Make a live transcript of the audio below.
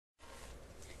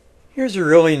Here's a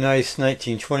really nice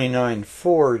 1929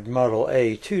 Ford Model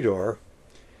A two-door.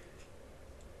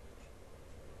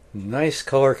 Nice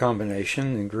color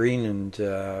combination in green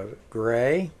and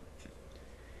gray.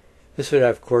 This would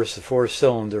have, of course, the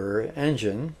four-cylinder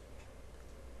engine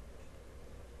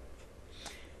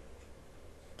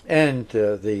and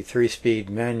the three-speed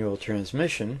manual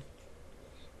transmission.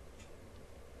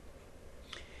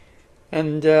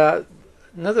 And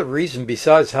another reason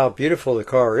besides how beautiful the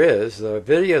car is, the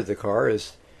video of the car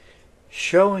is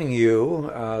showing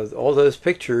you all those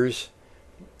pictures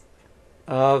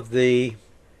of the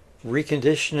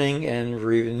reconditioning and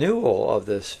renewal of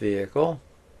this vehicle.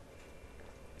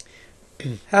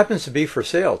 Happens to be for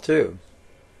sale too.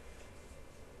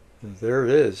 There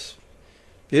it is.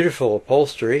 Beautiful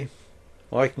upholstery,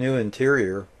 like new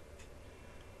interior.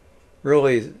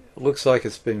 Really looks like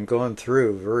it's been gone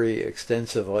through very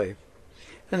extensively.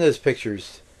 And those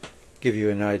pictures give you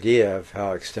an idea of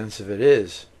how extensive it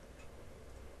is.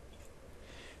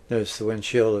 Notice the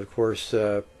windshield, of course,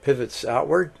 pivots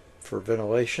outward for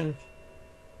ventilation.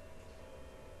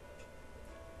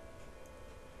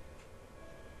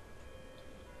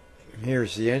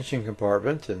 Here's the engine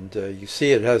compartment, and you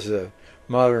see it has a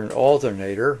modern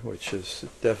alternator, which is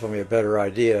definitely a better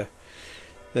idea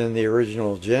than the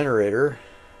original generator.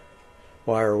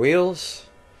 Wire wheels,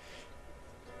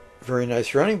 very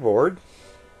nice running board,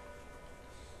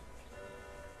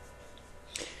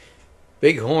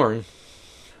 big horn.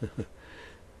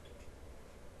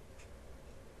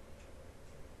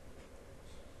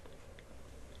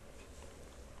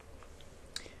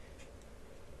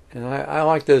 And I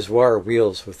like those wire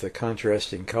wheels with the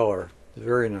contrasting color.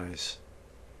 Very nice.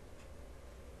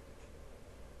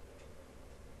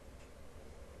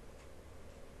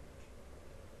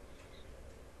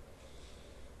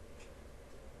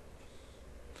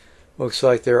 Looks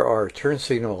like there are turn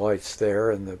signal lights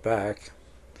there in the back.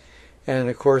 And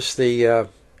of course the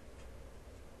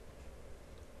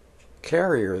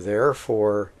carrier there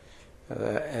for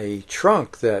a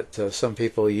trunk that some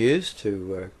people use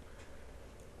to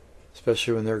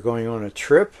especially when they're going on a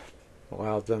trip,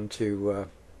 allow them to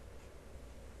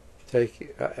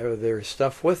take their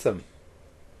stuff with them.